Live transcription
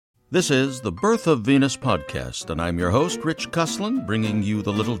This is the Birth of Venus podcast, and I'm your host, Rich Cuslin, bringing you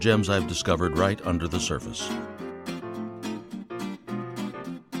the little gems I've discovered right under the surface.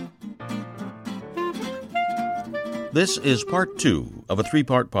 This is part 2 of a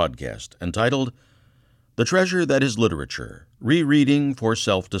 3-part podcast entitled The Treasure That Is Literature, Rereading for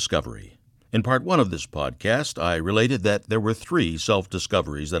Self-Discovery. In part 1 of this podcast, I related that there were 3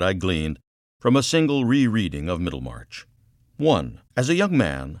 self-discoveries that I gleaned from a single rereading of Middlemarch. 1. As a young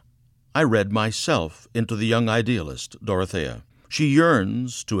man, I read myself into the young idealist, Dorothea. She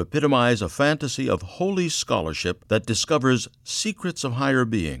yearns to epitomize a fantasy of holy scholarship that discovers secrets of higher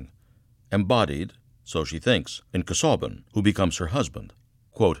being, embodied, so she thinks, in Casaubon, who becomes her husband.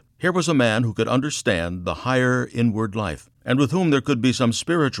 Quote, "Here was a man who could understand the higher inward life, and with whom there could be some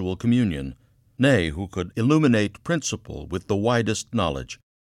spiritual communion, nay, who could illuminate principle with the widest knowledge.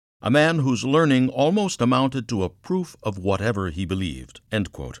 A man whose learning almost amounted to a proof of whatever he believed."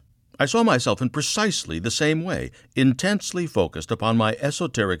 End quote. I saw myself in precisely the same way, intensely focused upon my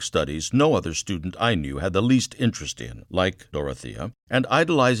esoteric studies no other student I knew had the least interest in, like Dorothea, and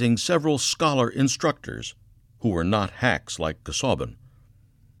idolizing several scholar instructors who were not hacks like Casaubon.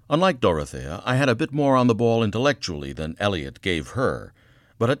 Unlike Dorothea, I had a bit more on the ball intellectually than Eliot gave her,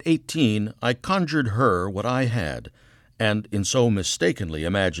 but at 18 I conjured her what I had, and in so mistakenly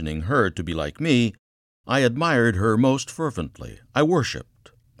imagining her to be like me, I admired her most fervently. I worshipped.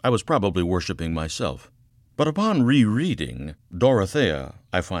 I was probably worshipping myself. But upon rereading, Dorothea,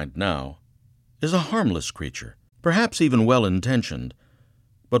 I find now, is a harmless creature, perhaps even well-intentioned,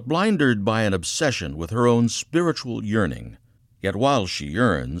 but blinded by an obsession with her own spiritual yearning. Yet while she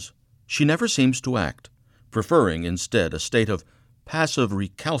yearns, she never seems to act, preferring instead a state of passive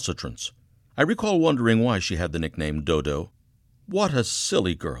recalcitrance. I recall wondering why she had the nickname Dodo. What a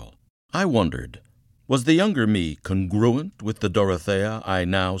silly girl! I wondered, was the younger me congruent with the Dorothea I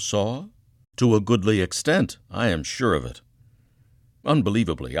now saw? To a goodly extent, I am sure of it.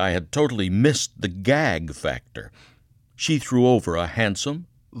 Unbelievably, I had totally missed the gag factor. She threw over a handsome,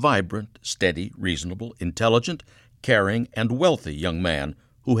 vibrant, steady, reasonable, intelligent, caring, and wealthy young man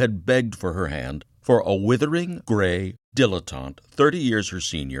who had begged for her hand for a withering, gray dilettante 30 years her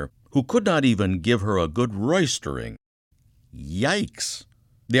senior who could not even give her a good roistering. Yikes!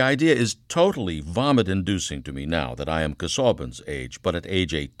 The idea is totally vomit-inducing to me now that I am Casaubon's age, but at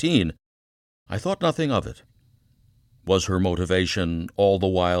age 18, I thought nothing of it. Was her motivation all the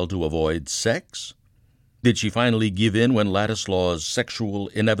while to avoid sex? Did she finally give in when Ladislaw's sexual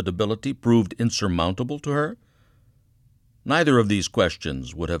inevitability proved insurmountable to her? Neither of these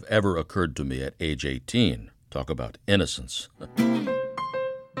questions would have ever occurred to me at age 18. Talk about innocence.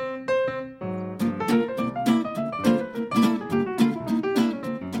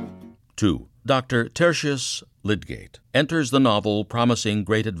 2. Dr. Tertius Lydgate enters the novel promising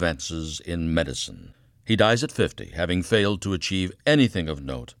great advances in medicine. He dies at 50, having failed to achieve anything of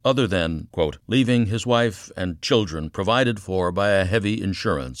note other than, quote, leaving his wife and children provided for by a heavy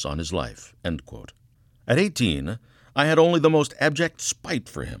insurance on his life, end quote. At 18, I had only the most abject spite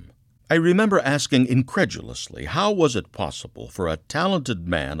for him. I remember asking incredulously, how was it possible for a talented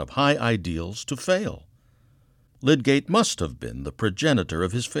man of high ideals to fail? Lydgate must have been the progenitor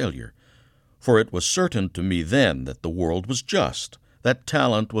of his failure, for it was certain to me then that the world was just, that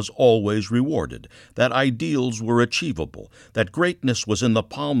talent was always rewarded, that ideals were achievable, that greatness was in the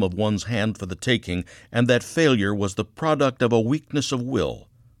palm of one's hand for the taking, and that failure was the product of a weakness of will,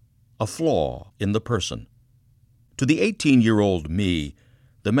 a flaw in the person. To the 18-year-old me,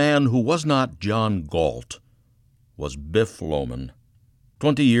 the man who was not John Galt was Biff Loman.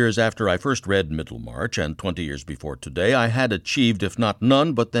 20 years after I first read Middlemarch, and 20 years before today, I had achieved, if not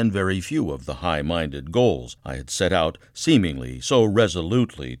none, but then very few of the high-minded goals I had set out seemingly so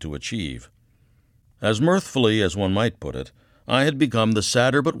resolutely to achieve. As mirthfully as one might put it, I had become the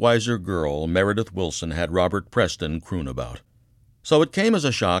sadder but wiser girl Meredith Willson had Robert Preston croon about. So it came as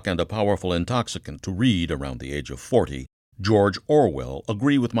a shock and a powerful intoxicant to read, around the age of 40, George Orwell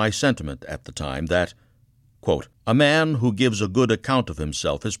agree with my sentiment at the time that, quote, a man who gives a good account of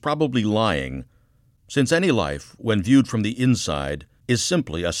himself is probably lying, since any life, when viewed from the inside, is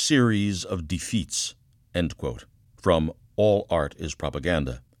simply a series of defeats, end quote, from All Art is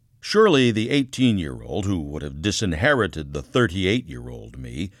Propaganda. Surely the 18-year-old, who would have disinherited the 38-year-old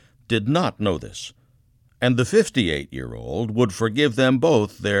me, did not know this, and the 58-year-old would forgive them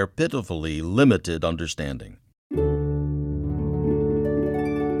both their pitifully limited understanding.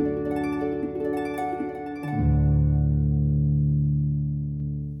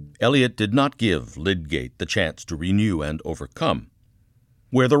 Eliot did not give Lydgate the chance to renew and overcome.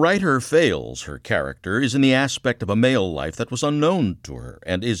 Where the writer fails her character is in the aspect of a male life that was unknown to her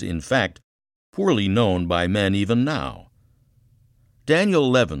and is, in fact, poorly known by men even now.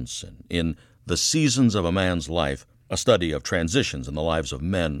 Daniel Levinson, in The Seasons of a Man's Life, a study of transitions in the lives of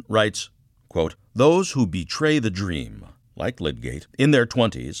men, writes, quote, "Those who betray the dream, like Lydgate, in their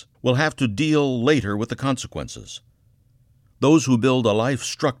 20s, will have to deal later with the consequences. Those who build a life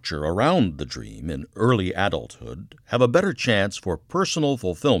structure around the dream in early adulthood have a better chance for personal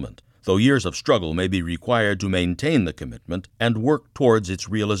fulfillment, though years of struggle may be required to maintain the commitment and work towards its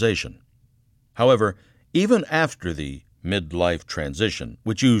realization. However, even after the midlife transition,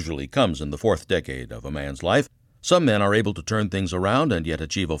 which usually comes in the 4th decade of a man's life, some men are able to turn things around and yet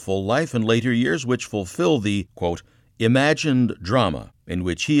achieve a full life in later years which fulfill the, quote, imagined drama in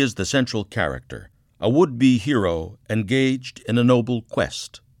which he is the central character, a would-be hero engaged in a noble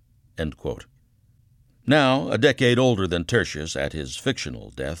quest." End quote. Now, a decade older than Tertius at his fictional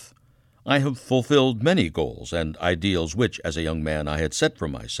death, I have fulfilled many goals and ideals which, as a young man, I had set for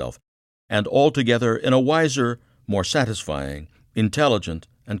myself, and altogether in a wiser, more satisfying, intelligent,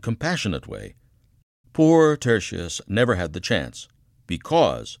 and compassionate way. Poor Tertius never had the chance,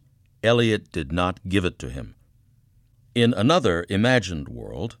 because Eliot did not give it to him. In another imagined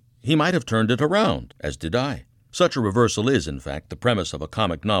world, he might have turned it around, as did I. Such a reversal is, in fact, the premise of a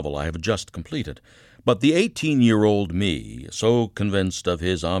comic novel I have just completed. But the 18-year-old me, so convinced of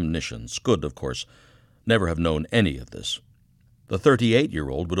his omniscience, could, of course, never have known any of this. The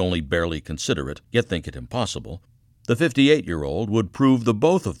 38-year-old would only barely consider it, yet think it impossible. The 58-year-old would prove the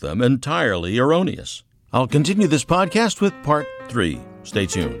both of them entirely erroneous. I'll continue this podcast with Part 3. Stay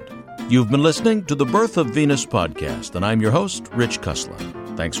tuned. You've been listening to the Birth of Venus podcast, and I'm your host, Rich Kussler.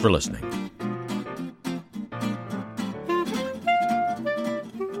 Thanks for listening.